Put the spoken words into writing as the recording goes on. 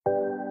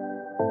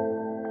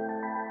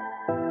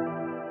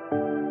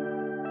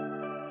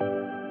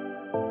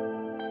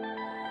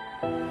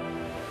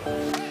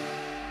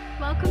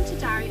Welcome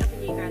to Diary of a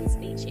New Grad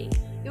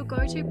Speechie, your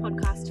go-to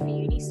podcast for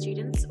uni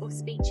students or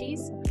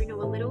speechies who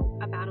know a little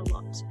about a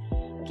lot,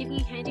 giving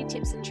you handy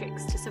tips and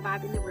tricks to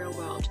survive in the real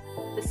world,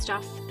 the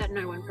stuff that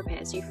no one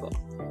prepares you for.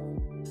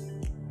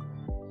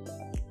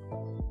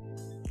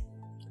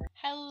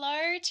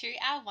 Hello to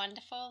our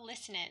wonderful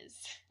listeners.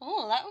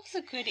 Oh, that was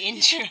a good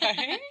intro.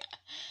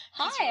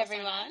 Hi,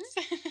 everyone.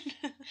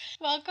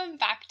 Welcome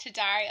back to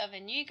Diary of a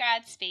New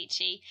Grad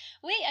Speechie.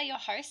 We are your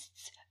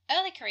hosts,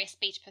 early career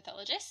speech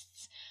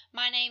pathologists.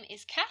 My name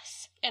is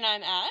Cass. And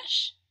I'm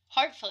Ash.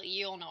 Hopefully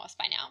you all know us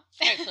by now.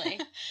 Hopefully.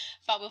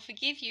 But we'll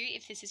forgive you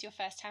if this is your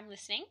first time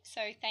listening,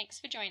 so thanks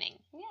for joining.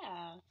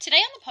 Yeah. Today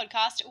on the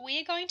podcast, we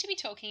are going to be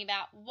talking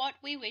about what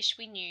we wish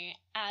we knew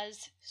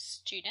as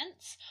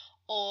students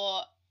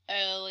or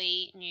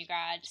early new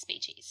grad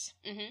speechies.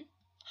 Mm-hmm.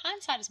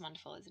 Hindsight is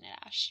wonderful, isn't it,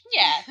 Ash?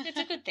 Yeah, it's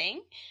a good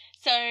thing.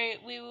 So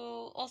we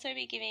will also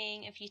be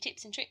giving a few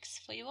tips and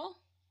tricks for you all,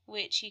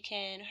 which you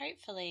can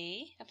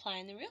hopefully apply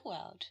in the real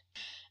world.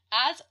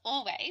 As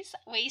always,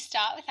 we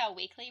start with our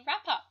weekly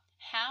wrap-up.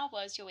 How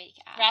was your week,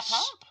 Ash? Wrap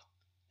up?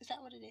 Is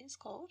that what it is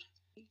called?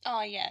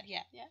 Oh, yeah.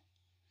 Yeah.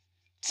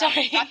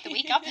 Sorry. Wrap the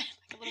week up like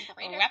a little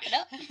burrito. We'll wrap it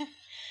up.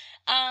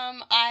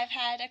 I've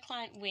had a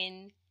client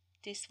win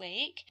this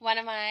week. One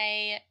of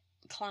my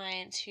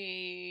clients who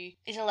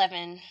is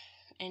 11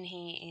 and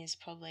he is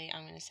probably,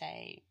 I'm going to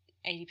say,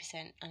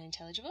 80%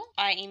 unintelligible.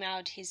 I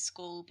emailed his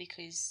school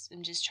because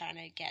I'm just trying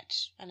to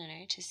get,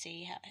 to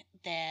see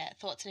their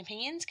thoughts and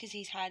opinions, because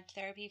he's had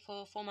therapy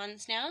for 4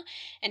 months now,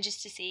 and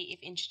just to see if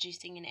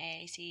introducing an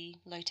AAC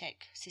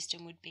low-tech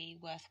system would be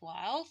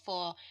worthwhile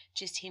for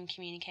just him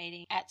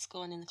communicating at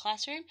school and in the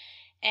classroom.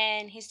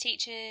 And his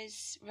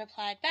teachers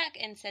replied back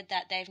and said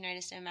that they've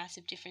noticed a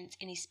massive difference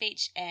in his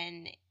speech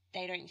and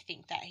they don't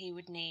think that he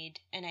would need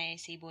an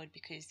AAC board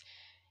because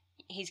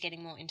he's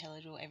getting more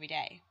intelligible every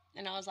day.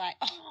 And I was like,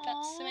 oh,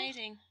 that's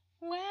amazing.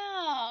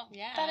 Wow.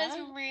 Yeah. That is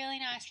really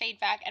nice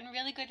feedback and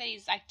really good that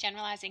he's like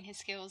generalising his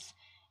skills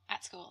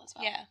at school as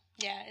well.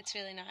 Yeah, it's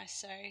really nice.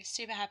 So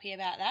super happy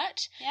about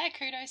that. Yeah,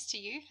 kudos to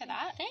you for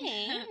that.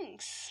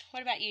 Thanks.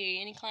 What about you?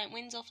 Any client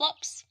wins or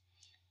flops?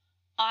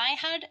 I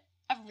had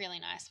a really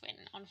nice win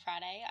on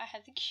Friday. I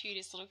had the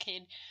cutest little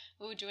kid.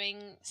 We were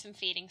doing some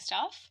feeding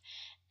stuff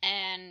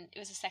and it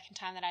was the second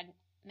time that I'd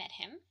met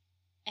him.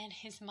 And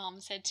his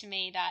mum said to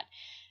me that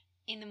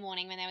in the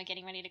morning when they were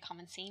getting ready to come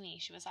and see me,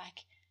 she was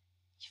like,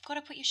 "You've got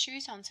to put your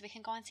shoes on so we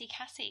can go and see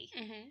Cassie.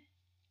 Mm-hmm.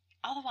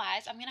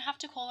 Otherwise, I'm going to have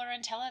to call her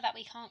and tell her that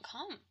we can't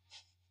come."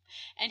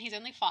 And he's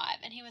only 5.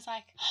 And he was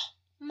like, "Oh,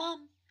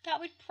 Mum, that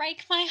would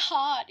break my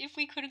heart if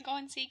we couldn't go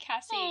and see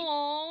Cassie."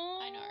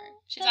 Aww, I know.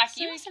 She's like,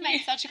 "You must have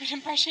made such a good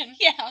impression."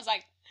 Yeah. I was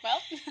like, well.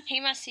 He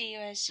must see you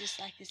as just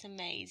like this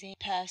amazing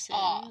person.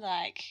 Oh.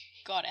 Like,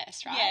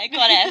 Goddess, right? yeah,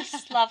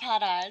 goddess. Love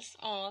hard eyes.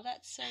 Oh,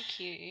 that's so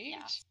cute.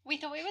 Yeah. We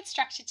thought we would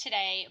structure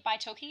today by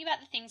talking about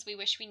the things we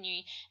wish we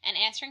knew and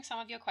answering some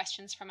of your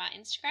questions from our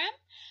Instagram.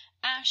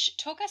 Ash,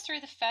 talk us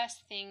through the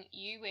first thing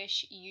you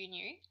wish you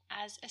knew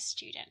as a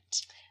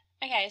student.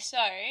 Okay, so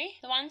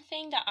the one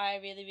thing that I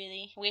really,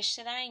 really wish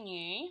that I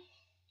knew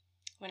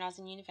when I was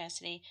in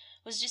university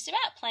was just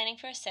about planning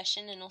for a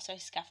session and also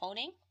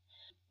scaffolding.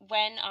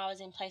 When I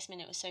was in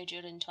placement, it was so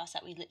drilled into us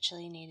that we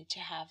literally needed to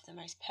have the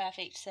most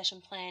perfect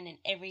session plan in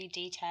every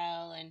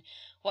detail and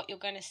what you're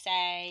going to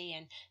say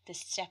and the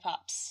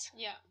step-ups,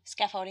 Yeah.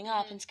 scaffolding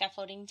up and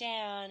scaffolding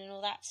down and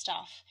all that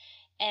stuff.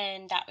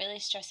 And that really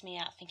stressed me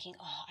out, thinking,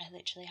 oh, I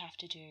literally have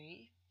to do,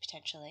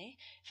 potentially,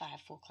 if I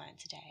have 4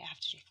 clients a day, I have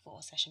to do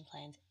 4 session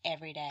plans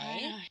every day. I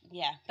know.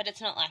 Yeah, but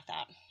it's not like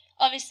that.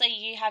 Obviously,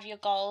 you have your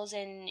goals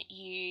and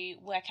you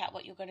work out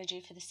what you're going to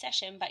do for the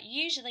session, but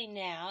usually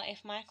now,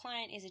 if my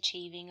client is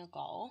achieving a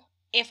goal,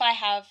 if I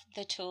have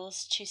the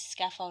tools to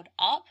scaffold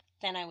up,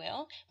 then I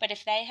will. But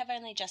if they have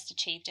only just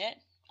achieved it,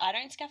 I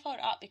don't scaffold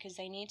up because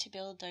they need to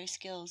build those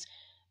skills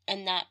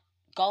and that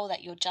goal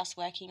that you're just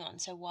working on.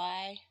 So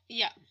why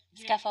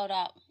scaffold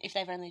up if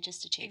they've only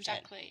just achieved it?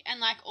 Exactly. And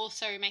like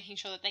also making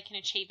sure that they can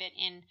achieve it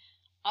in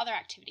other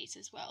activities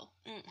as well.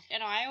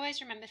 And I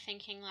always remember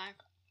thinking like,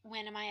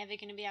 when am I ever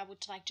going to be able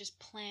to like just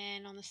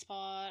plan on the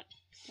spot?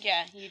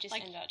 Yeah, you just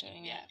like, end up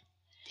doing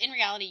it. In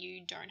reality,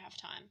 you don't have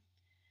time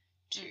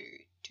to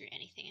do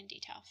anything in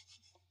detail.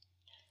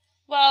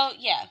 Well,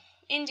 yeah,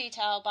 in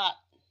detail, but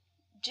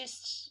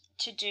just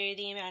to do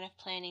the amount of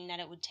planning that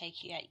it would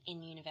take you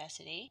in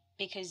university,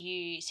 because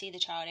you see the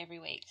child every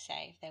week,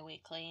 say, if they're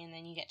weekly, and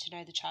then you get to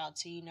know the child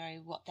so you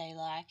know what they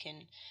like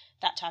and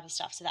that type of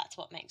stuff. So that's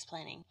what makes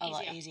planning a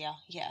lot easier.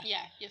 Yeah.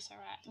 Yeah, you're so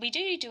right. We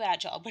do our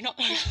job. We're not...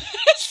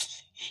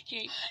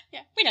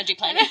 Yeah. We don't do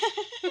planning.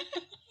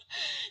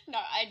 No,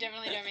 I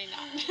definitely don't mean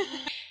that.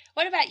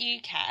 What about you,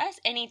 Cass?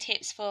 Any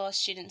tips for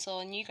students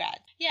or new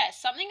grads? Yeah,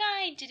 something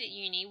I did at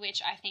uni,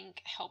 which I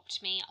think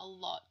helped me a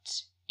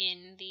lot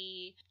in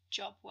the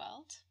job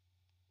world,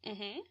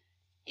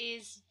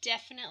 is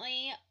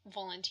definitely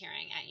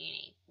volunteering at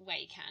uni where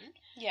you can.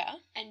 Yeah.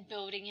 And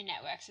building your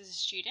networks as a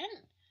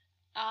student.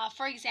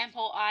 For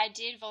example, I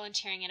did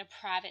volunteering at a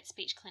private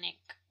speech clinic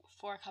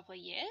for a couple of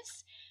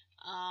years,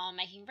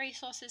 making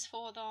resources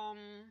for them,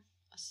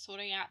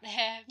 sorting out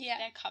their Yeah.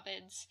 their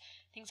cupboards,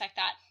 things like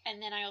that.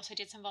 And then I also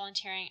did some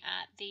volunteering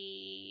at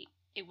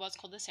it was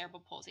called the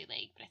Cerebral Palsy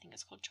League, but I think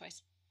it's called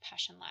Choice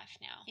Passion Life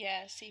now.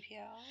 Yeah,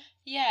 CPR.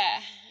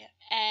 Yeah. Yeah.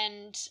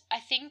 And I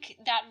think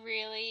that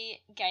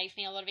really gave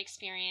me a lot of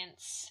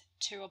experience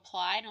to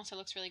apply, and also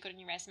looks really good on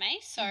your resume.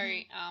 So,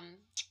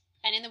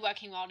 and in the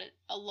working world,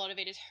 a lot of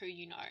it is who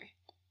you know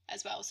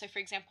as well. So, for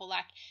example,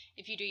 like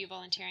if you do your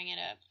volunteering at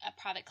a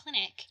private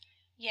clinic,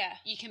 Yeah.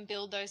 you can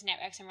build those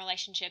networks and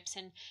relationships,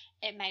 and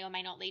it may or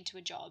may not lead to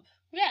a job.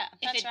 Yeah,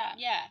 that's right.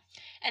 Yeah.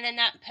 And then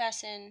that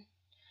person,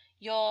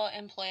 your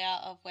employer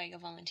of where you're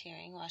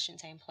volunteering, well, I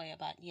shouldn't say employer,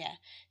 but yeah,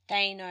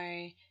 they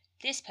know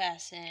this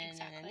person and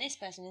then this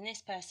person and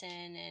this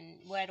person,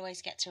 and word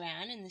always gets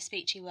around. And the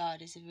speechy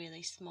world is a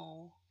really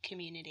small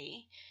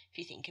community if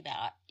you think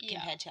about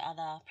compared to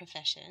other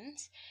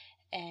professions.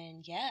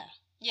 And yeah,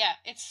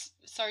 it's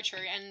so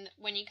true. And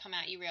when you come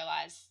out, you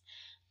realize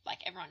like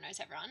everyone knows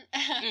everyone.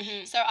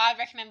 Mm-hmm. So I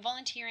recommend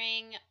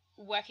volunteering,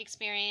 work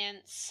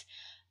experience,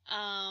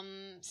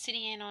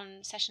 sitting in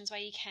on sessions where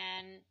you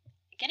can.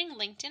 Getting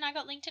LinkedIn. I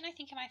got LinkedIn, I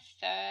think, in my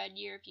 3rd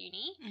year of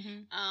uni.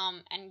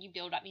 And you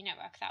build up your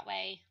network that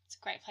way. It's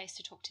a great place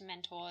to talk to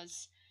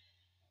mentors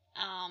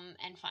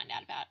and find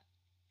out about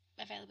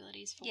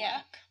availabilities for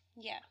work.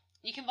 Yeah.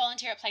 You can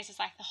volunteer at places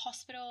like the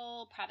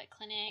hospital, private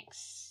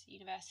clinics,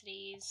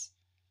 universities.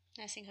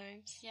 Nursing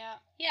homes. Yeah.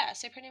 Yeah,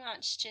 so pretty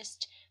much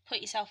just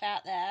put yourself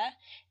out there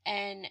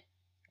and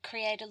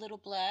create a little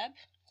blurb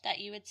that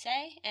you would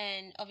say,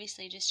 and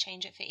obviously just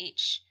change it for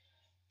each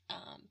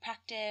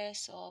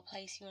practice or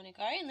place you want to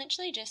go, and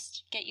literally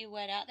just get your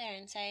word out there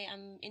and say,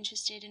 I'm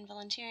interested in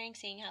volunteering,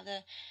 seeing how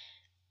the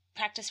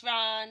practice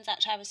runs,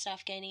 that type of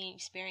stuff, gaining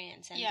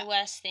experience. And the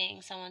worst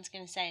thing someone's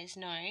going to say is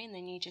no, and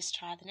then you just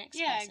try the next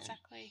person. Yeah,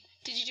 exactly.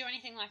 Did you do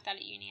anything like that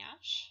at uni,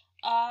 Ash?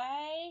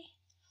 I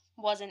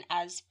wasn't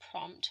as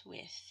prompt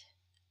with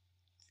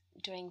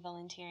doing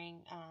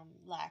volunteering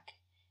like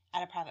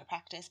at a private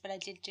practice, but I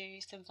did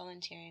do some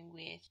volunteering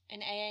with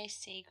an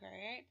AAC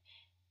group,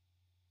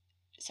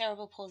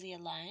 Cerebral Palsy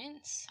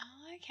Alliance.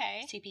 Oh,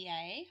 okay.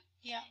 CPA.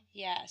 Yeah.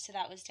 Yeah, so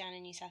that was down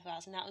in New South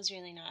Wales, and that was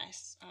really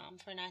nice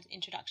for a nice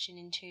introduction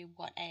into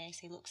what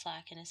AAC looks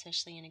like, and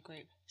especially in a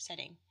group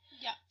setting.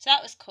 Yeah. So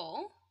that was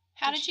cool.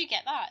 How did you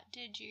get that?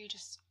 Did you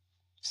just...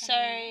 So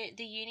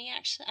the uni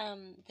actually,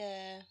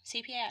 the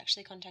CPA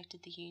actually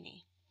contacted the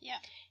uni. Yeah.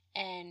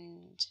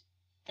 And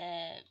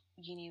the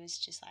uni was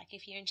just like,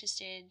 if you're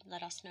interested,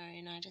 let us know.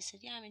 And I just said,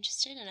 yeah, I'm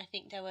interested. And I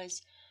think there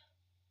was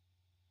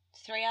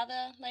 3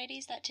 other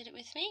ladies that did it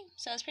with me.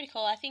 So it was pretty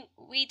cool. I think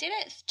we did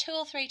it 2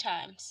 or 3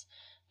 times,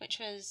 which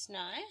was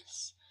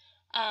nice.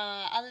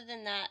 Other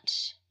than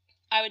that,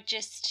 I would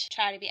just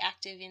try to be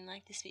active in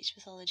like the speech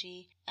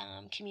pathology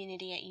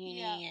community at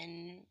uni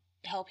and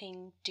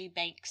helping do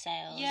bake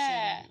sales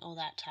and all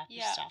that type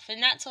of stuff.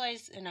 And that's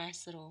always a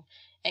nice little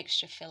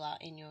extra filler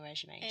in your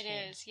resume too.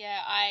 It is, yeah.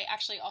 I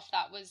actually, off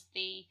that, was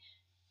the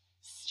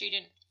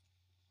student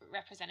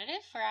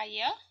representative for our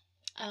year.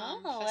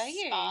 Were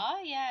you? SPA,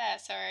 yeah.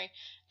 So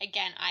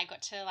again, I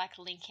got to like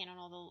link in on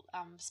all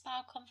the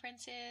SPA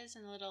conferences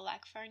and the little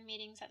like phone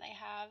meetings that they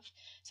have.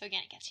 So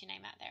again, it gets your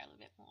name out there a little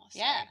bit more. So.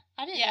 Yeah,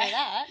 I didn't know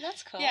that.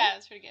 That's cool. Yeah,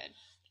 it's pretty good.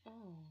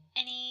 Ooh.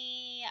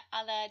 Any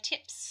other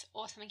tips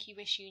or something you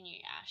wish you knew,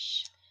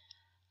 Ash?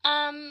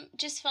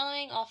 Just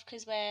following off,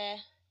 because we're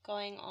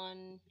going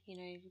on,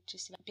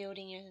 just about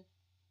building your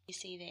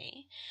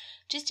CV.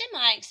 Just in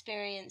my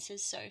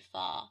experiences so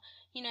far,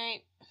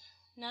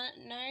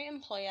 no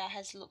employer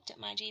has looked at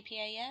my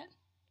GPA yet.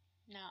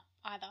 No,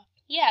 either.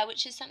 Yeah,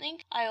 which is something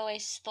I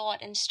always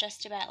thought and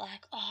stressed about,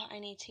 like, I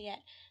need to get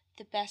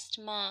the best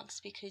marks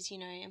because,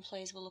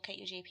 employers will look at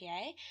your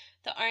GPA.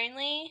 The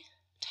only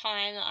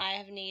time that I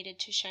have needed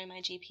to show my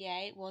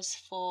GPA was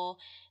for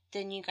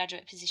the new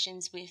graduate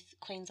positions with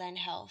Queensland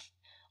Health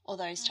or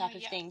those type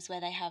of things where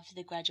they have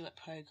the graduate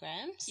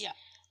programs. Yeah.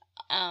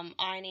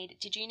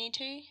 Did you need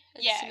to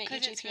Yeah, submit your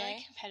GPA? because it's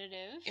really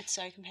competitive. It's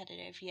so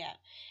competitive, yeah.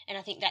 And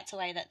I think that's the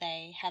way that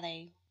how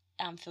they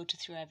filter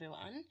through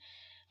everyone.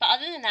 But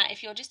other than that,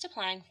 if you're just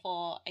applying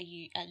for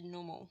a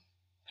normal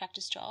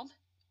practice job,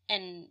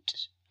 and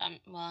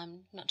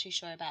I'm not too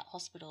sure about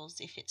hospitals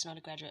if it's not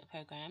a graduate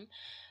program,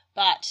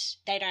 but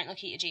they don't look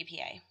at your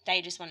GPA.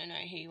 They just want to know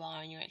who you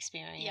are and your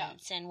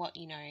experience and what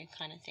you know,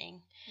 kind of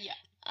thing. Yeah.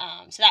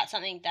 So that's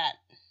something that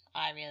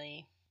I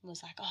really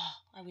was like,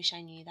 I wish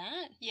I knew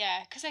that.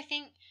 Yeah, because I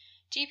think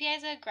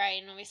GPAs are great,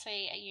 and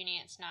obviously at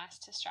uni it's nice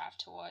to strive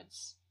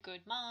towards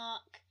good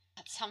mark.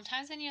 But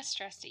sometimes when you're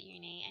stressed at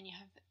uni and you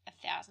have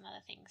 1,000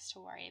 other things to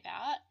worry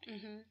about,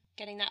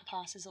 getting that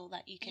pass is all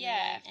that you can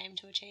really aim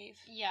to achieve.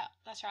 Yeah,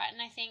 that's right.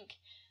 And I think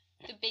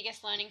the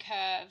biggest learning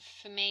curve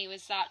for me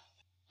was that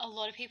a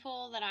lot of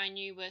people that I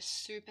knew were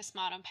super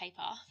smart on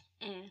paper,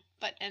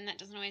 but then that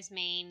doesn't always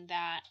mean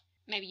that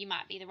maybe you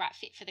might be the right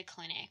fit for the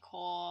clinic,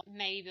 or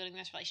maybe building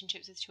those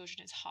relationships with children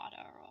is harder.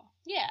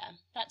 Yeah,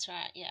 that's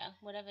right, yeah.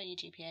 Whatever your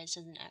GPA is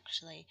doesn't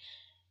actually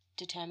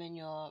determine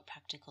your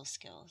practical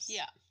skills.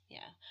 Yeah. Yeah.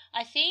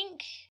 I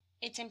think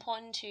it's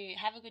important to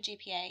have a good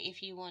GPA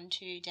if you want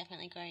to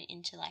definitely go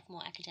into like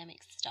more academic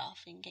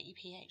stuff and get your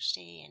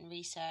PhD and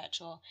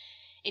research, or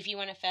if you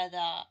want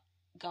to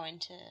go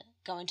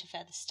into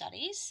further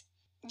studies.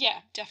 Yeah,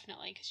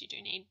 definitely, because you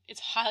do need, it's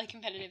highly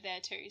competitive there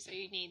too, so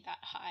you need that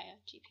higher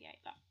GPA.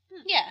 But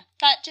yeah,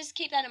 but just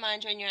keep that in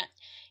mind when you're at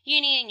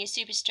uni and you're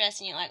super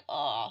stressed and you're like,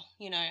 oh,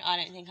 I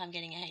don't think I'm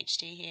getting a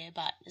HD here,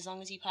 but as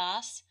long as you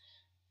pass,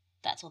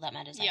 that's all that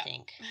matters, I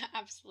think.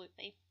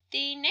 Absolutely.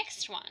 The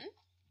next one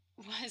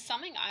was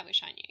something I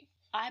wish I knew.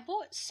 I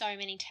bought so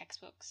many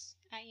textbooks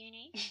at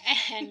uni,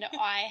 and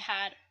I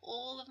had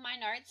all of my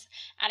notes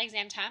at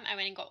exam time. I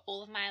went and got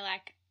all of my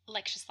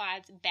lecture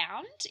slides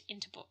bound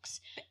into books.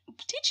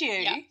 Did you?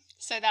 Yeah.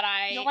 So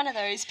that You're one of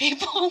those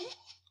people.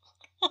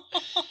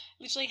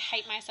 literally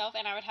hate myself,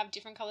 and I would have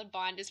different coloured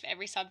binders for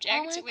every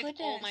subject with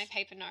all my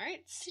paper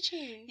notes. Did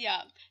you?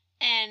 Yeah.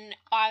 And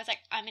I was like,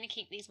 I'm going to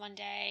keep these one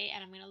day,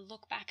 and I'm going to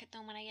look back at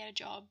them when I get a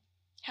job.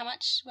 How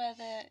much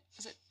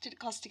did it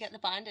cost to get the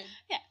binder?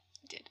 Yeah,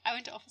 it did. I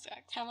went to Office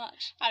Works. How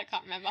much? I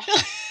can't remember.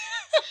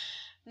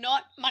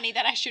 Not money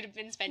that I should have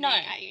been spending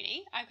at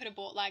uni. I could have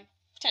bought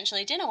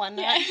potentially dinner one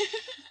night.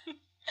 Yeah.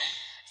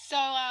 So,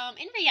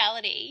 in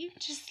reality,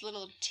 just a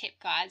little tip,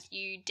 guys,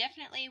 you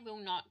definitely will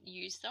not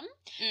use them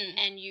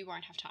and you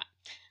won't have time.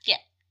 Yeah.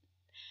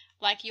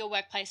 Your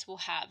workplace will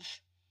have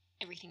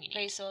everything you need.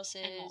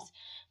 Resources,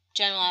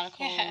 journal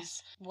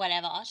articles,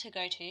 whatever to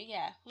go to,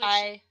 yeah.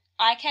 Literally.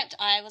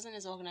 I wasn't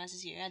as organised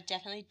as you. I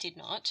definitely did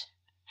not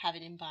have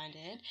it in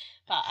binded,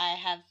 but I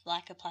have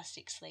a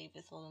plastic sleeve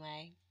with all of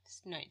my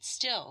notes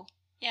still.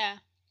 Yeah.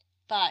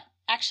 But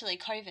actually,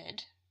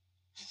 COVID,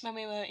 when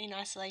we were in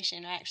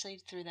isolation, I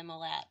actually threw them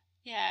all out.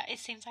 Yeah, it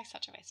seems like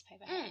such a waste of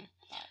paper.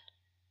 But...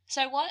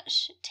 So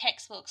what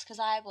textbooks, because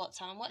I bought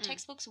some, what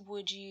textbooks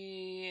would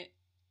you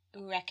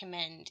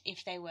recommend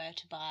if they were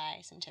to buy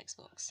some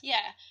textbooks?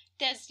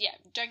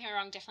 Don't get me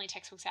wrong, definitely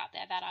textbooks out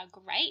there that are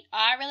great.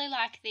 I really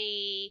like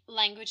the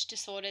Language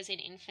Disorders in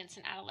Infants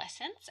and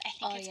Adolescents. I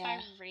think it's by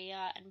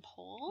Rhea and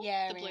Paul.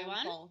 Yeah, the blue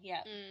one. Paul,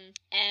 yeah.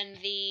 And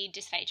the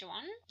dysphagia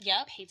one.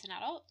 Yep. Peds and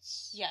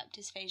adults. Yep,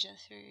 dysphagia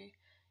through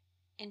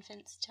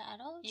infants to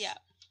adults. Yeah.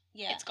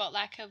 Yeah. It's got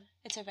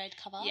it's a red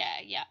cover.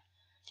 Yeah.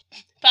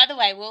 By the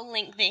way, we'll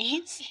link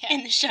these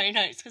in the show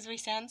notes because we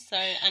sound so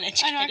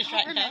uneducated I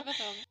can't remember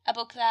now. them. A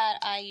book that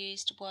I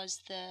used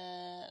was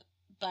the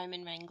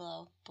Bowman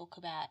Wrangler book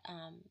about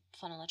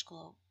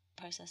phonological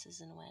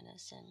processes and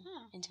awareness and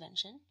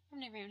intervention. I've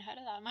never even heard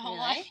of that in my whole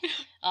life.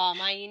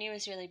 My uni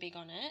was really big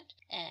on it,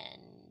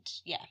 and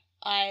yeah,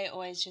 I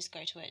always just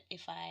go to it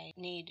if I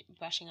need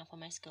brushing up on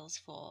my skills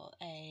for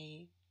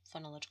a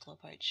phonological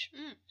approach,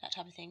 that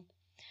type of thing.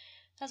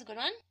 That was a good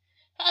one.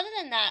 But other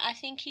than that, I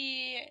think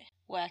you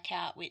work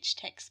out which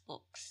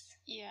textbooks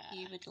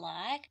you would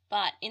like.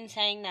 But in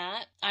saying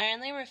that, I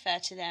only refer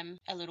to them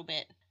a little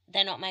bit.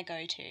 They're not my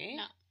go-to.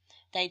 No.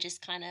 They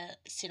just kind of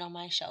sit on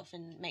my shelf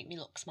and make me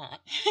look smart.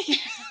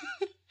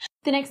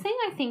 The next thing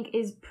I think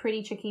is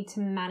pretty tricky to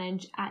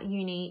manage at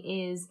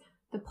uni is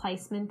the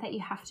placement that you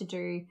have to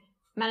do.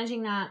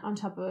 Managing that on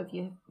top of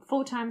your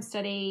full-time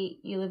study,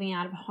 you're living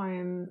out of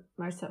home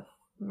most of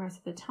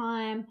the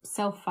time,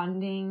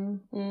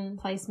 self-funding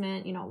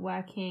placement, you're not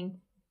working.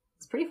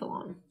 It's pretty full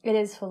on. It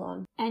is full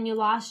on. And your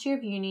last year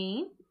of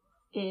uni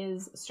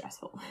is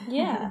stressful.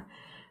 Yeah.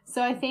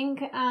 So I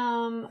think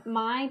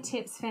my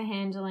tips for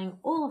handling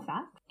all of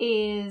that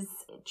is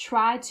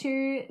try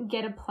to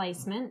get a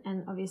placement,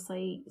 and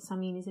obviously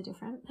some unis are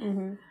different,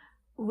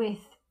 with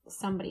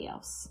somebody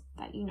else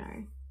that you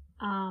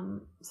know.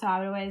 So I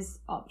would always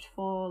opt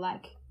for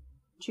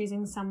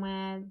choosing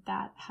somewhere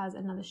that has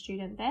another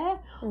student there,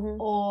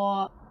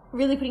 or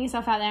really putting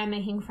yourself out there and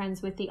making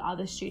friends with the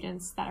other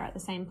students that are at the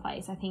same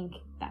place. I think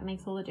that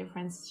makes all the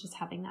difference, just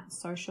having that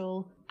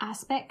social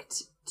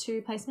aspect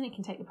to placement. It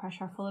can take the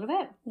pressure off a little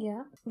bit.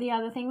 Yeah. The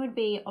other thing would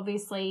be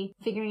obviously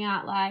figuring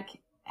out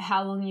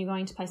how long you're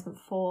going to placement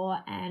for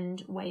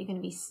and where you're going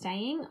to be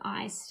staying.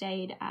 I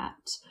stayed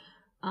at,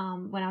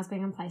 when I was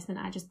going on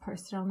placement, I just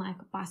posted on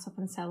buy, swap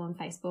and sell on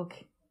Facebook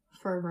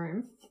for a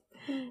room.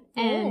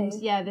 And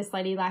this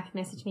lady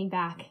messaged me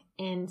back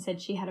and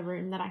said she had a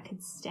room that I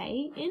could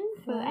stay in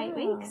for 8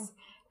 weeks,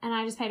 and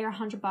I just paid her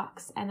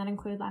 $100, and that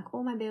included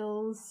all my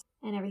bills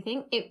and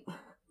everything. It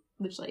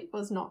literally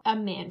was not a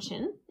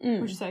mansion,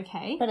 which is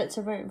okay, but it's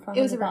a room for $100.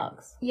 It was a room.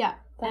 Yeah,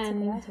 that's a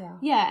good idea.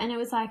 Yeah, and it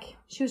was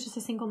she was just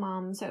a single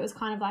mum, so it was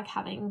kind of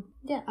having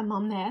a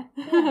mum there.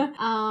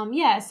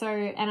 So,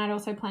 and I'd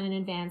also plan in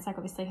advance,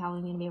 obviously how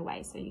long you're going to be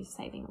away, so you're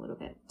saving a little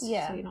bit, so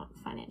you're not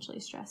financially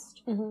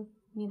stressed.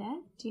 You there?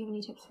 Do you have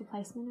any tips for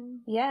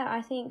placement? Yeah,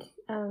 I think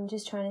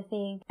just trying to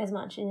think as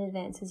much in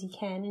advance as you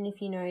can, and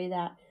if you know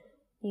that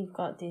you've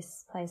got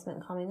this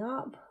placement coming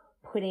up,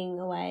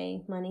 putting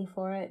away money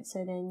for it.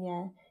 So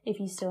then, if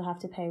you still have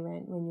to pay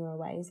rent when you're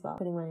away as well,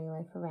 putting money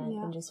away for rent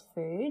and just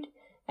food,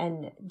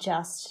 and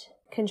just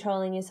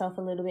controlling yourself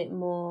a little bit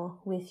more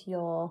with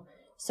your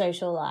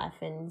social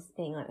life and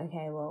being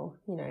okay, well,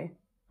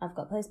 I've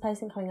got this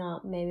placement coming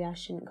up, maybe I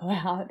shouldn't go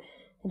out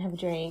and have a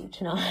drink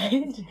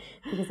tonight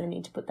because I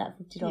need to put that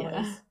 $50.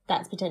 Yeah.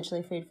 That's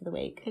potentially food for the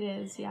week. It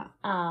is, yeah.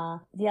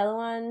 The other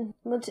one,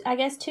 well, I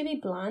guess to be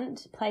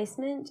blunt,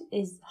 placement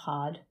is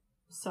hard.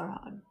 So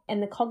hard.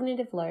 And the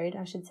cognitive load,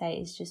 I should say,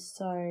 is just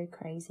so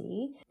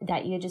crazy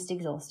that you're just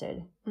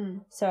exhausted.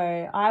 So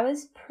I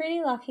was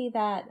pretty lucky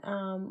that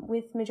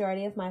with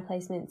majority of my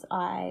placements,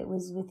 I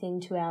was within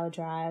 2-hour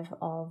drive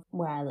of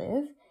where I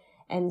live.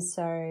 And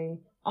so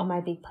on my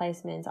big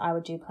placements, I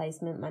would do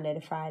placement Monday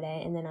to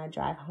Friday, and then I'd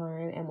drive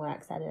home and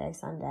work Saturday,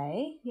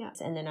 Sunday. Yeah.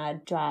 And then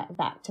I'd drive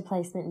back to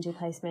placement and do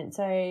placement.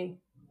 So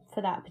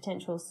for that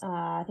potential,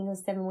 I think it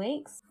was 7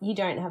 weeks, you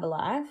don't have a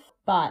life.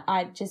 But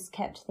I just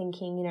kept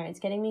thinking, you know, it's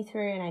getting me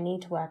through and I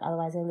need to work,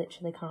 otherwise I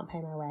literally can't pay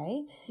my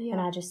way. Yeah.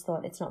 And I just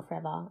thought it's not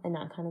forever, and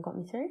that kind of got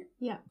me through.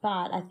 Yeah.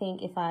 But I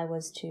think if I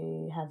was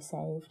to have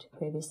saved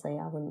previously,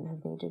 I wouldn't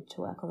have needed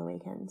to work on the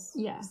weekends.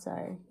 Yeah.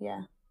 So,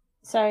 yeah.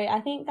 So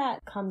I think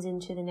that comes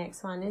into the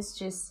next one, is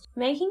just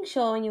making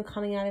sure when you're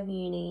coming out of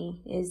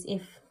uni is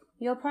if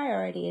your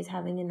priority is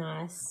having a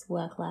nice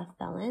work-life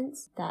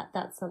balance,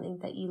 that's something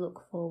that you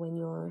look for when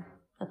you're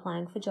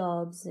applying for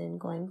jobs and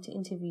going to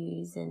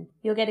interviews, and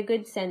you'll get a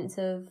good sense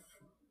of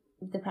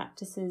the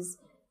practice's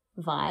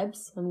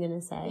vibes, I'm going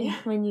to say,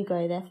 when you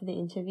go there for the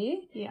interview.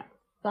 Yeah.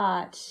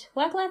 But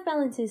work-life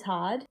balance is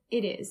hard.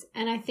 It is.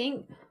 And I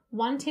think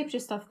one tip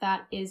just off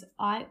that is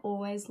I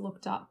always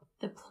looked up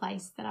the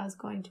place that I was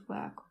going to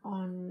work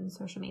on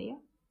social media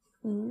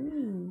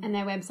and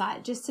their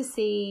website, just to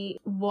see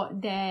what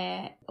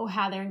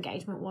how their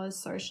engagement was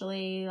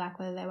socially, like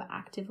whether they were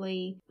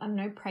actively, I don't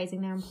know,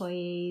 praising their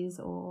employees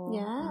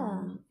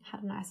or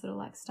had a nice little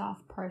like staff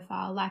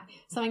profile, like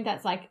something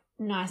that's like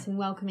nice and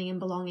welcoming and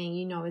belonging,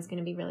 you know, is going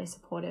to be really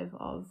supportive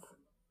of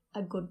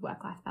a good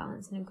work-life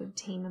balance and a good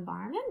team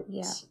environment.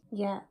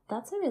 Yeah,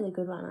 that's a really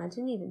good one. I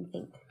didn't even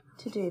think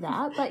to do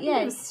that, but yeah.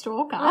 You're a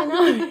stalker. I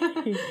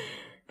know.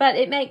 But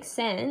it makes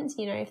sense,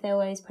 you know, if they're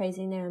always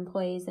praising their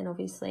employees, then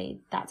obviously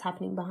that's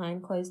happening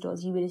behind closed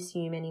doors, you would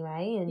assume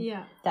anyway,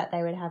 and that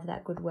they would have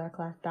that good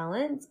work-life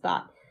balance.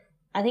 But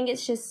I think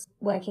it's just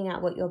working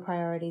out what your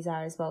priorities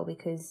are as well,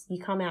 because you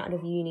come out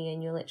of uni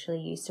and you're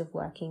literally used to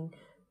working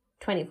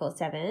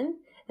 24/7,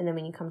 and then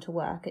when you come to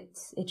work,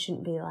 it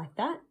shouldn't be like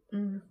that.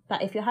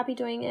 But if you're happy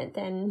doing it,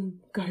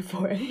 then go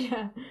for it.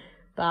 Yeah.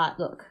 But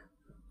look,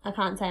 I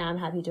can't say I'm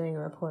happy doing a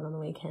report on the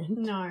weekend.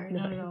 No,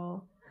 not at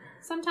all.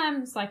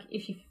 Sometimes, like,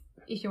 if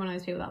you're one of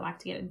those people that like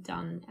to get it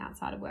done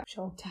outside of work,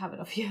 sure, to have it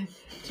off your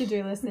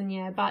to-do list, then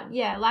yeah. But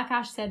yeah, like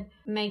Ash said,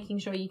 making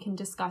sure you can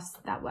discuss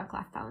that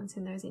work-life balance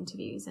in those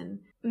interviews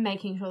and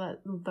making sure that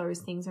those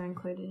things are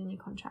included in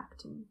your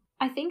contract. And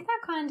I think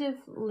that kind of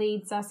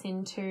leads us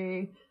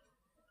into,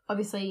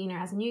 obviously, you know,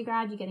 as a new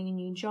grad, you're getting a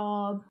new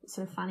job,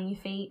 sort of finding your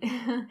feet.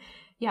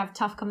 You have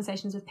tough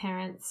conversations with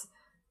parents.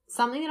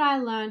 Something that I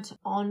learnt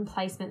on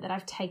placement that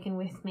I've taken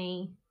with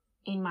me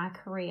in my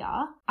career,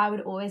 I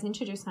would always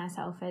introduce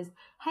myself as,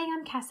 hey,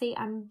 I'm Cassie,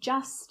 I'm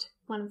just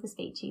one of the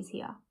speechies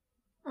here.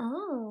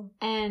 Oh.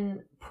 And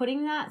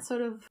putting that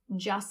sort of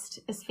just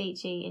a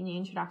speechy in your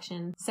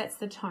introduction sets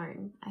the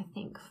tone, I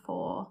think,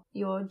 for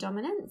your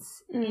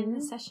dominance in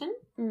the session,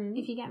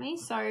 if you get me.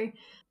 So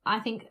I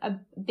think a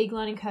big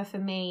learning curve for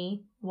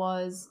me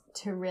was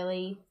to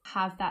really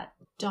have that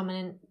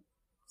dominant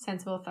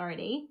sense of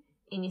authority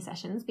in your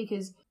sessions,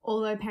 because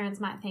although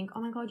parents might think,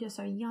 oh my God, you're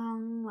so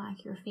young,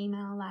 like you're a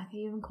female, like are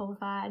you even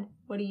qualified?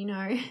 What do you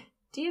know?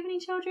 Do you have any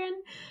children?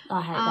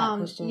 I hate that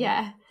question.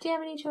 Yeah. Do you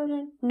have any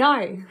children?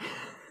 No.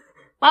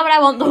 Why would I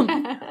want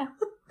them?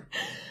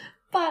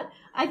 But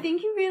I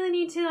think you really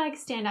need to like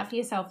stand up for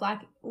yourself.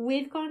 Like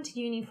we've gone to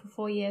uni for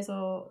 4 years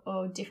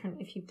or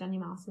different if you've done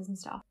your masters and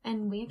stuff,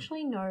 and we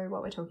actually know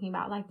what we're talking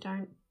about. Like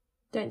don't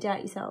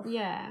doubt yourself.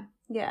 Yeah.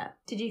 Yeah.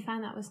 Did you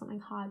find that was something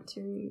hard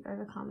to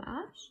overcome,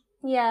 Ash?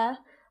 Yeah.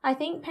 I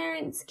think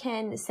parents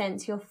can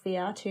sense your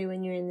fear too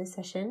when you're in the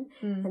session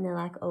and they're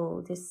like,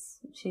 oh,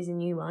 she's a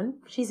new one.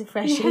 She's a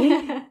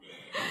freshie.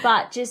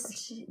 But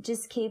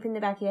just keep in the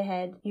back of your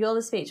head, you're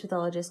the speech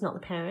pathologist, not the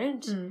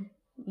parent.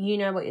 You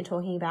know what you're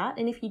talking about.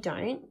 And if you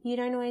don't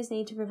always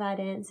need to provide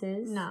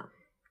answers. No.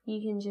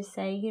 You can just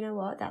say, you know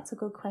what, that's a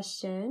good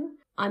question.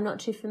 I'm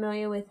not too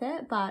familiar with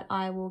it, but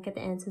I will get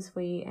the answers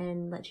for you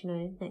and let you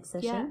know next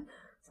session. Yeah.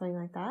 Something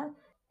like that.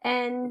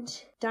 And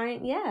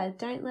don't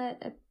let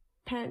a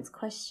parent's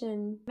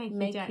question make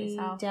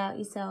you doubt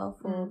yourself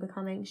or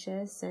become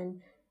anxious. And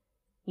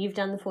you've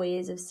done the 4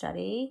 years of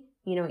study,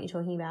 you know what you're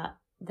talking about,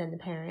 than the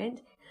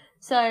parent.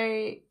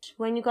 So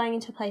when you're going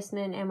into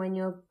placement and when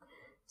you're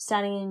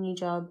starting a new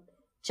job,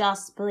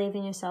 just believe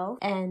in yourself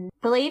and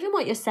believe in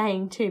what you're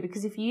saying too,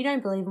 because if you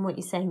don't believe in what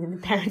you're saying, then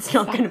the parent's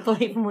not going to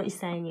believe in what you're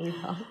saying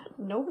either.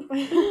 Nope.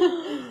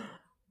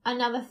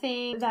 Another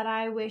thing that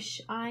I wish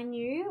I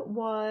knew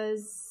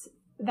was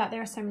that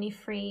there are so many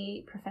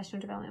free professional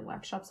development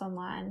workshops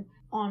online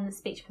on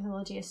Speech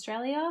Pathology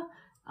Australia,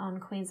 on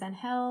Queensland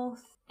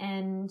Health,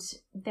 and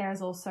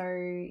there's also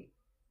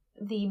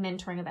the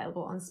mentoring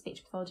available on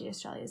Speech Pathology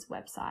Australia's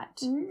website.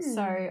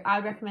 So I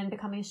would recommend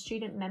becoming a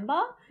student member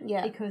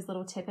because,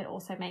 little tip, it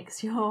also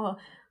makes your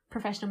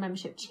professional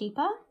membership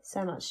cheaper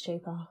So much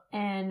cheaper.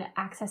 and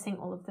accessing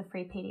all of the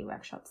free PD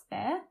workshops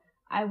there.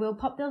 I will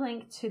pop the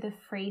link to the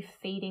free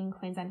Feeding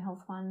Queensland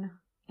Health one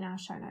in our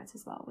show notes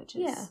as well, which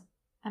is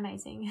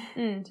amazing.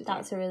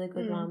 That's a really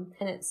good one.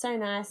 And it's so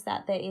nice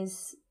that there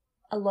is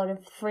a lot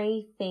of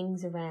free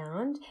things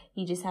around.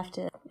 You just have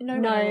to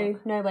know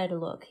where to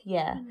look.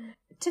 Yeah.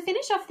 To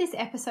finish off this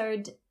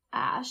episode,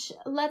 Ash,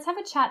 let's have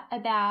a chat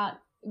about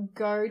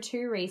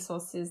go-to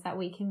resources that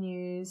we can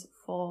use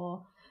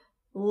for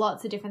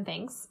lots of different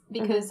things,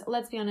 because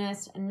let's be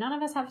honest, none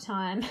of us have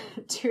time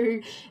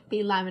to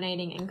be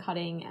laminating and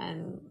cutting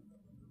and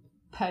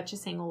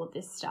purchasing all of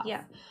this stuff.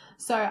 Yeah.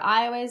 So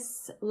I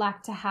always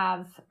like to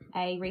have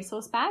a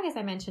resource bag, as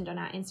I mentioned on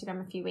our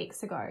Instagram a few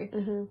weeks ago,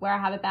 where I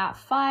have about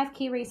 5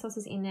 key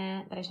resources in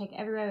there that I take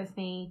everywhere with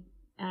me,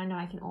 and I know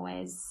I can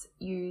always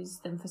use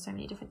them for so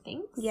many different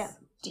things. Yeah.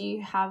 Do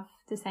you have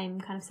the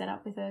same kind of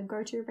setup with a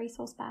go-to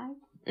resource bag?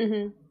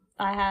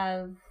 I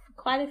have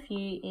quite a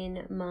few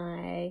in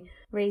my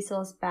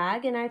resource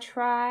bag, and I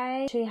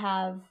try to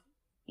have,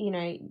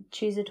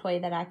 choose a toy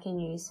that I can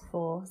use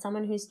for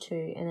someone who's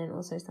 2 and then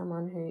also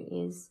someone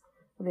who is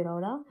a bit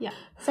older. Yeah.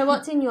 So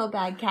what's in your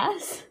bag,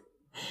 Cass?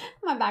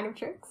 My bag of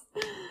tricks.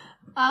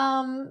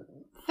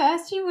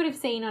 First, you would have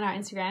seen on our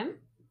Instagram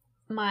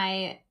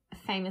my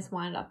famous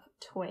wind-up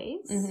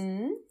toys.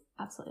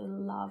 Absolutely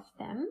love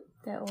them.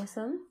 They're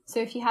awesome. So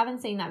if you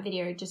haven't seen that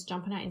video, just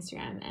jump on our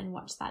Instagram and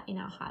watch that in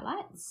our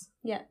highlights.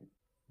 Yeah.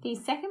 The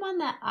second one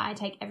that I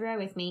take everywhere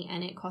with me,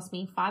 and it cost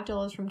me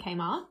 $5 from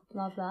Kmart.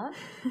 Love that.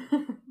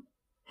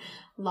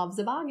 Loves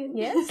a bargain.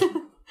 Yes.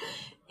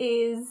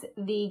 Is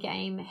the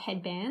game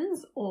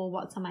Headbands, or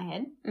What's on My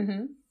Head.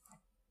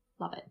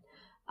 Love it.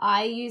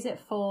 I use it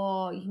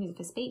for, you can use it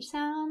for speech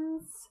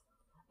sounds.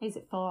 I use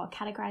it for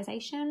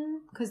categorization,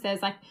 because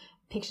there's like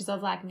pictures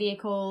of like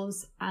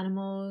vehicles,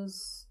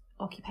 animals,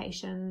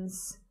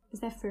 occupations.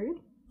 Is there food?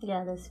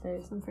 Yeah, there's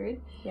food. Some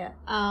food. Yeah.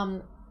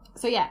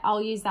 So yeah,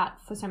 I'll use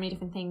that for so many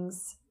different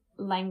things.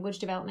 Language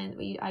development,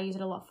 I use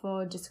it a lot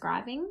for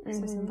describing,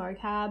 so some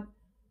vocab.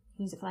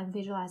 Use it for like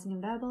visualizing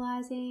and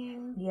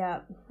verbalizing. Yeah.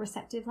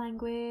 Receptive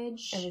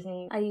language.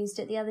 Everything. I used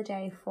it the other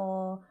day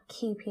for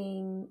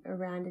keeping a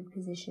rounded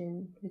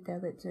position with their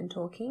lips when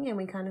talking, and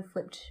we kind of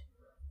flipped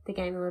the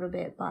game a little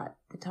bit, but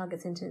the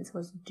target sentence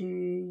was do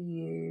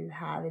you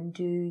have, and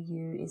do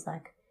you is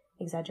like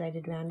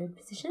exaggerated rounded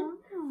position.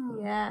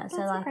 Yeah,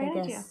 so like I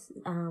guess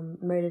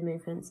moded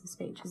movements of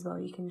speech as well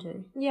you can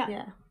do.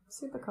 Yeah.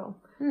 Super cool.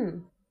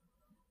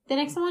 The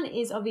next one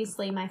is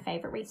obviously my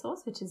favourite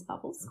resource, which is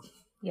Bubbles.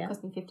 Yeah. It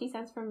cost me 50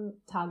 cents from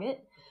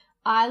Target.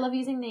 I love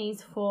using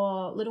these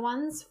for little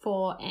ones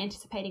for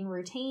anticipating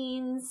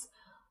routines.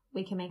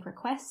 We can make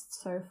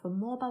requests, so for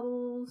more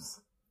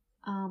bubbles,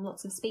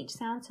 lots of speech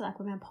sounds. So like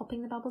when we're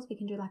popping the bubbles, we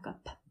can do like a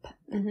p, p,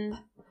 p,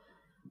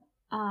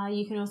 p.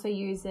 You can also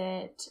use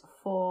it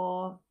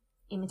for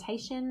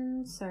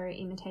imitation, so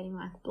imitating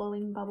like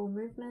blowing bubble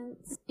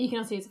movements. You can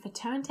also use it for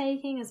turn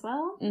taking as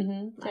well.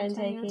 Turn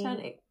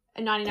taking.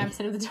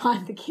 99% of the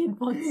time the kid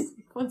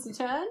wants to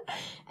turn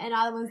and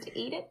either wants to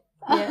eat it.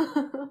 Yeah.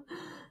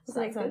 So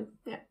that's good.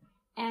 Yeah.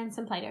 And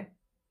some Play-Doh.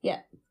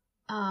 Yeah.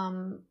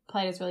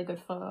 Play-Doh's really good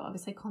for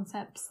obviously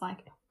concepts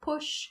like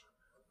push,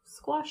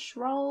 squash,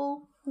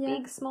 roll,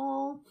 big,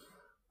 small,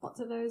 lots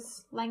of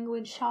those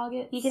language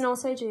targets. You can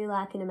also do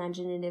like an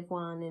imaginative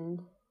one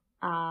and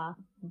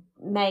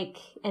make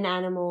an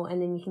animal,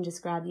 and then you can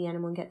just grab the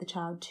animal and get the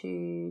child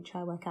to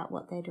try work out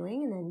what they're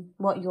doing and then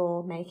what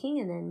you're making,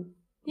 and then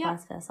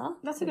vice versa.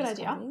 That's a good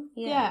idea.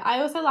 Yeah.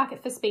 I also like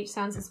it for speech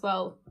sounds as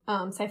well.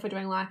 Say if we're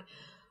doing like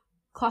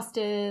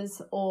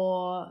clusters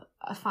or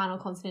a final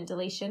consonant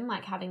deletion,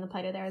 like having the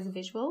Play-Doh there as a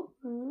visual,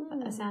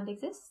 a sound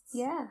exists.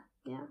 Yeah.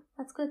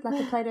 That's good. Like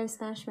a Play-Doh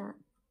smash mat.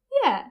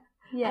 Yeah.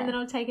 Yeah. And then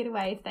I'll take it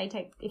away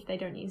if they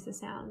don't use the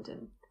sound.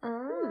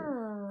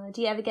 And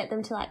do you ever get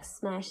them to like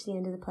smash the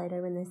end of the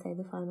Play-Doh when they say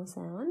the final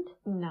sound?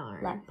 No.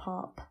 Like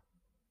pop?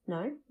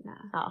 No? Nah.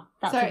 Oh,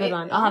 that's a good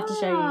one. I'll have to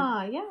show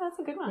you. Yeah, that's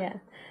a good one. Yeah.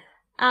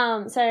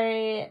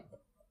 So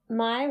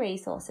my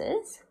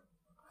resources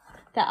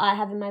that I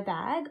have in my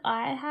bag,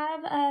 I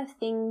have a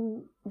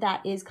thing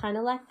that is kind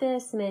of like the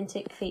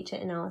semantic feature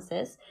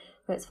analysis,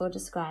 where it's for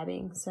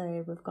describing.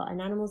 So we've got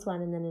an animals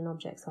one and then an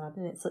objects one,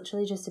 and it's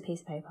literally just a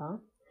piece of paper,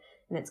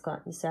 and it's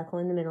got the circle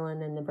in the middle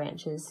and then the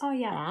branches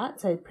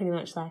out. So pretty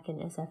much like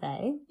an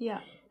SFA. Yeah.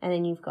 And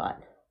then you've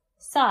got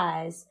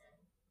size.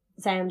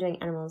 Say I'm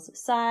doing animals,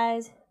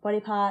 size, body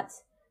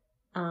parts,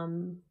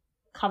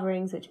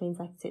 coverings, which means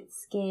like its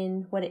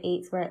skin, what it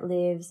eats, where it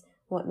lives,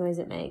 what noise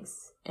it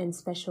makes, and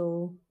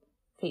special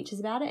features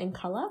about it, and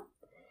colour.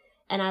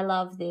 And I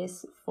love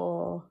this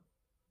for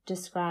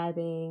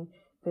describing,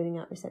 building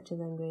up receptive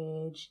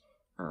language,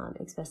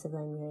 expressive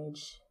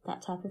language,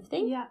 that type of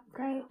thing. Yeah,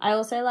 great. I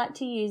also like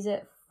to use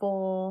it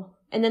for,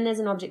 and then there's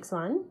an objects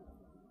one,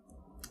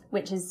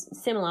 which is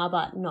similar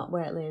but not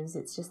where it lives.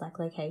 It's just like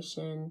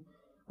location,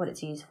 what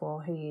it's used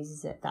for, who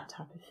uses it, that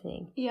type of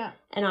thing. Yeah.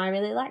 And I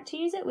really like to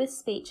use it with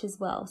speech as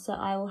well. So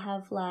I will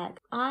have like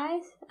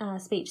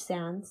speech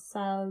sounds. So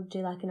I'll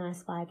do like an I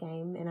Spy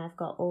game, and I've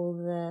got all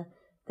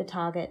the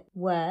target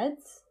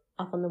words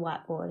up on the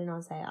whiteboard, and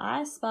I'll say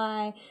I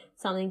spy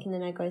something, and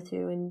then I go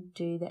through and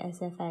do the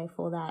SFA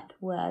for that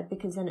word,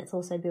 because then it's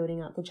also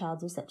building up the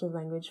child's receptive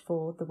language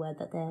for the word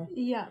that they're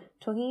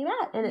talking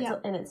about,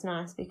 and it's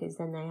nice because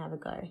then they have a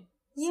go.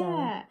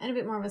 Yeah, and a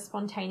bit more of a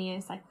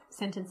spontaneous, like,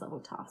 sentence level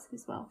task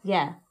as well.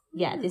 Yeah,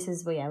 this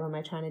is when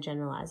we're trying to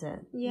generalize it.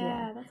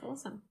 Yeah, that's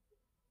awesome.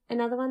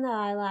 Another one that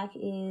I like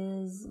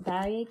is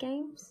barrier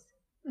games.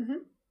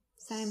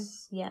 Same.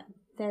 Yeah,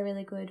 they're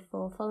really good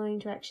for following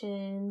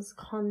directions,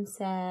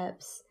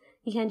 concepts.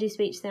 You can do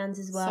speech sounds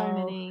as well. So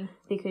many.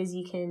 Because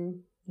you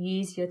can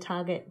use your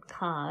target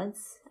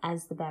cards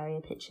as the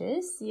barrier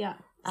pictures. Yeah.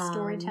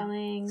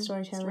 Storytelling.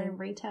 Story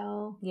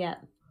retell. Yeah.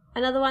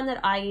 Another one that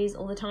I use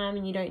all the time,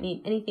 and you don't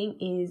need anything,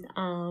 is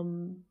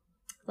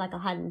like a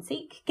hide and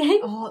seek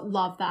game. Oh,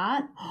 love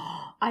that.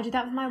 I do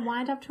that with my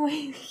wind up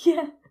toys.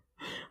 Yeah.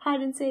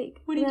 Hide and seek.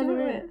 What do you do with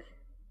it?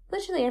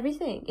 Literally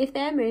everything. If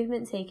they're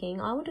movement seeking,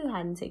 I will do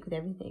hide and seek with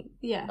everything.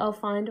 Yeah. I'll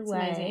find a way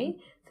amazing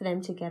for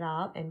them to get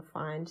up and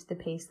find the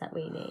piece that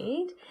we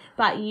need.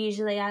 But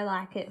usually I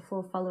like it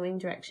for following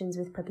directions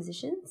with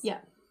prepositions. Yeah.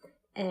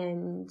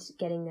 And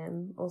getting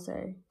them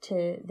also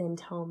to then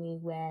tell me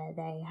where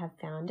they have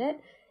found it.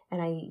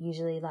 And I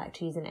usually like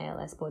to use an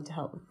ALS board to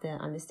help with the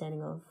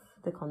understanding of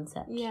the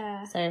concept.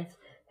 Yeah. So if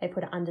they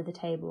put it under the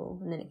table,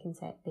 and then it can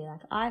be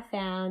like, I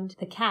found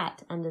the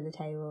cat under the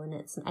table, and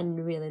it's a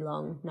really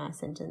long, nice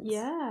sentence.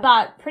 Yeah.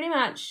 But pretty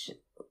much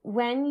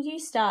when you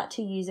start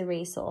to use a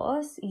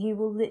resource, you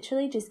will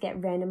literally just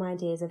get random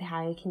ideas of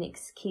how you can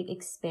keep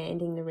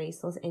expanding the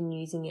resource and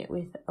using it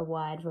with a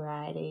wide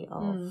variety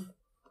of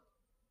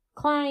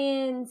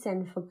clients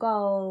and for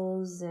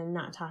goals and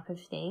that type of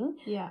thing.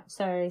 Yeah.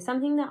 So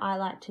something that I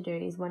like to do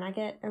is when I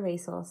get a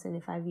resource, and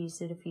if I've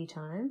used it a few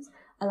times,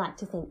 I like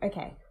to think,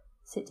 okay,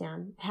 sit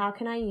down. How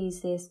can I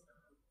use this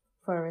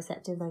for a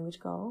receptive language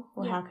goal?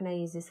 Or how can I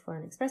use this for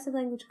an expressive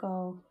language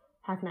goal?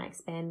 How can I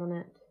expand on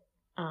it?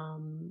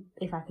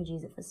 If I could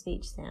use it for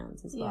speech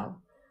sounds as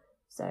well.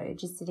 So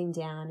just sitting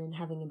down and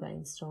having a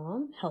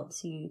brainstorm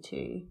helps you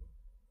to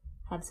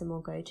have some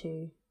more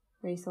go-to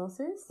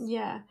resources.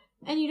 Yeah.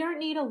 And you don't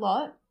need a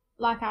lot.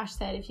 Like Ash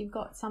said, if you've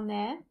got some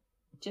there,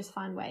 just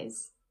find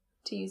ways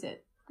to use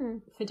it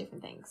for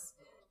different things.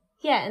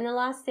 Yeah, and the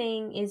last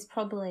thing is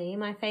probably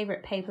my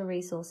favourite paper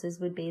resources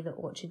would be the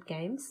Orchard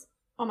games.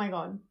 Oh my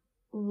God.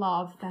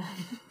 Love them.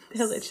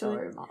 They're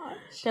literally so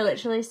much. They're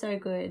literally so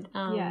good.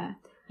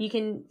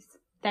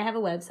 They have a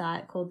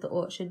website called the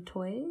Orchard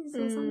Toys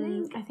or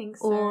something. I think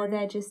so. Or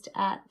they're just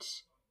at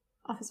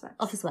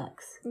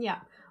Officeworks. Yeah.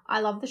 I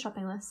love the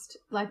shopping list.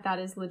 Like, that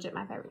is legit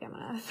my favourite game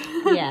on earth.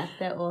 Yeah,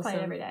 they're awesome. Play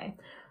it every day.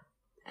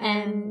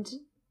 And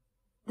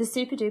the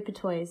Super Duper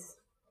Toys.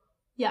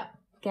 Yeah.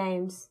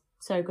 Games.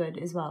 So good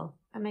as well.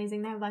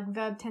 Amazing. They have like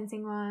verb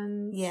tensing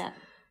ones. Yeah.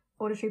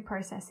 Auditory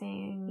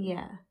processing.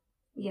 Yeah.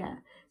 Yeah.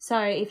 So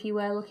if you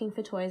were looking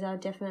for toys, I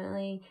would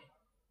definitely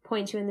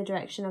point you in the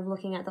direction of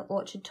looking at the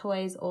Orchard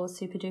Toys or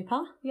Super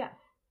Duper. Yeah.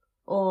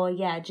 Or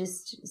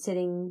just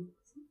sitting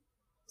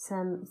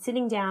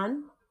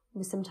down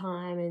with some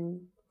time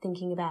and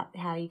thinking about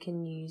how you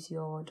can use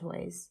your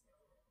toys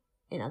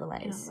in other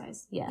ways.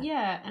 Yeah.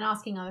 Yeah, and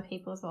asking other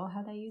people as well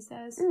how they use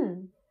theirs.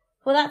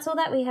 Well, that's all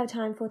that we have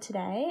time for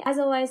today. As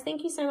always,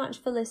 thank you so much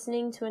for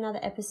listening to another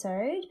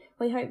episode.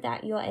 We hope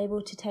that you're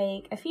able to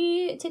take a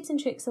few tips and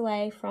tricks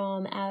away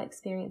from our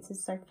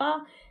experiences so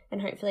far,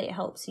 and hopefully it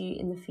helps you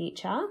in the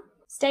future.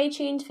 Stay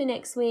tuned for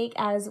next week,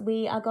 as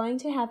we are going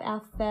to have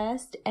our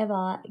first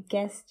ever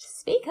guest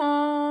speaker.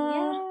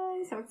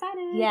 Yay, so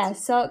excited. Yeah,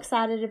 so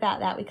excited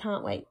about that. We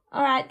can't wait.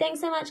 All right, thanks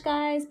so much,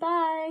 guys.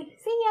 Bye.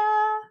 See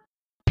ya.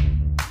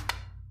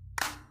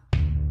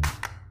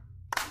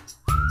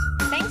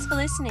 Thanks for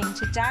listening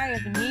to Diary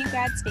of a New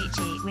Grad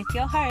Speechy with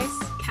your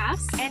hosts,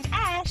 Cass and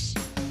Ash.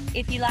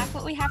 If you like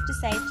what we have to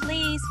say,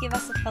 please give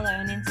us a follow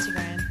on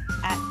Instagram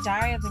at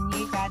Diary of a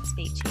New Grad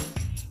Speechy.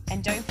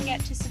 And don't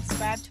forget to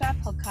subscribe to our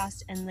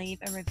podcast and leave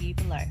a review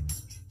below.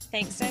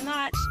 Thanks so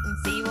much, and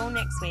see you all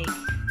next week.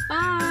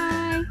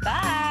 Bye.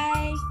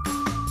 Bye.